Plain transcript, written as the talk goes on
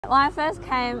When I first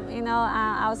came,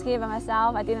 I was here by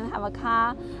myself. I didn't have a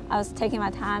car. I was taking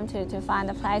my time to find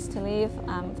a place to live,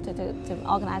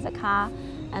 to organize a car.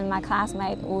 And my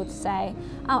classmate would say,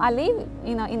 "Oh, I live,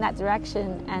 in that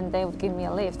direction," and they would give me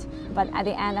a lift. But at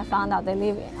the end, I found out they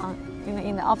live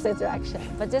in the opposite direction.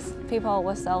 But just people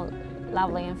were so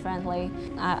lovely and friendly.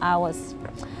 I was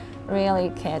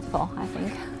really cared for, I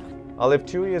think. I lived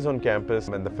 2 years on campus,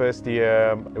 and the first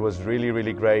year it was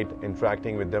really great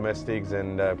interacting with domestics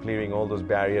and clearing all those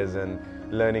barriers and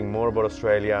learning more about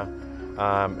Australia.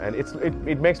 And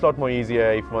it makes a lot more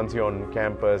easier if once you're on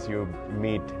campus you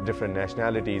meet different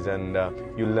nationalities and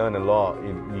you learn a lot.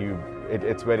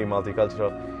 It's very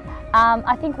multicultural.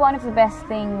 I think one of the best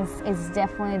things is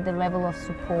definitely the level of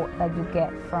support that you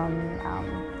get from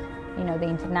the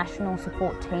international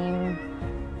support team.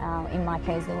 In my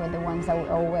case, they were the ones that would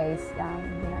always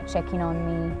check in on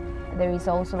me. There is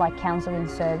also like counselling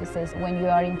services. When you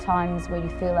are in times where you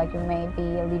feel like you may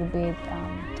be a little bit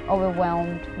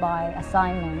overwhelmed by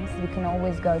assignments, you can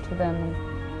always go to them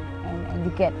and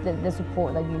you get the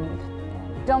support that you need.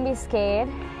 Don't be scared.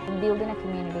 Building a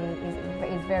community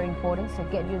is very important, so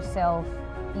get yourself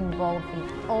involved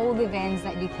in all the events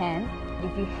that you can.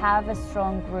 If you have a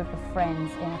strong group of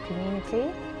friends in a community,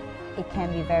 it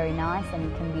can be very nice and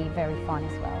it can be very fun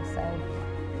as well. So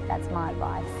that's my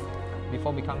advice.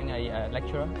 Before becoming a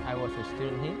lecturer, I was a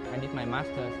student here. I did my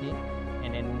master's here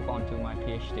and then moved on to my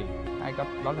PhD. I got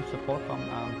a lot of support from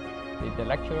the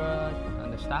lecturers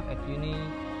and the staff at uni.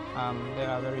 They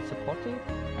are very supportive,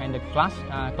 and the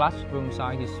classroom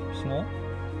size is small.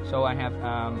 So I have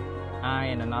I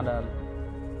and another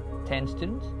 10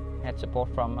 students had support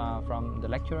from the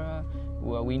lecturer.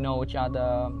 We know each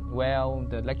other well.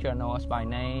 The lecturer knows us by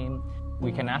name.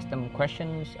 We can ask them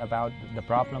questions about the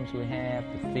problems we have,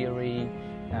 the theory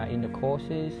in the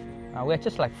courses. We're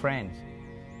just like friends,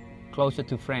 closer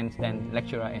to friends than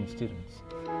lecturer and students.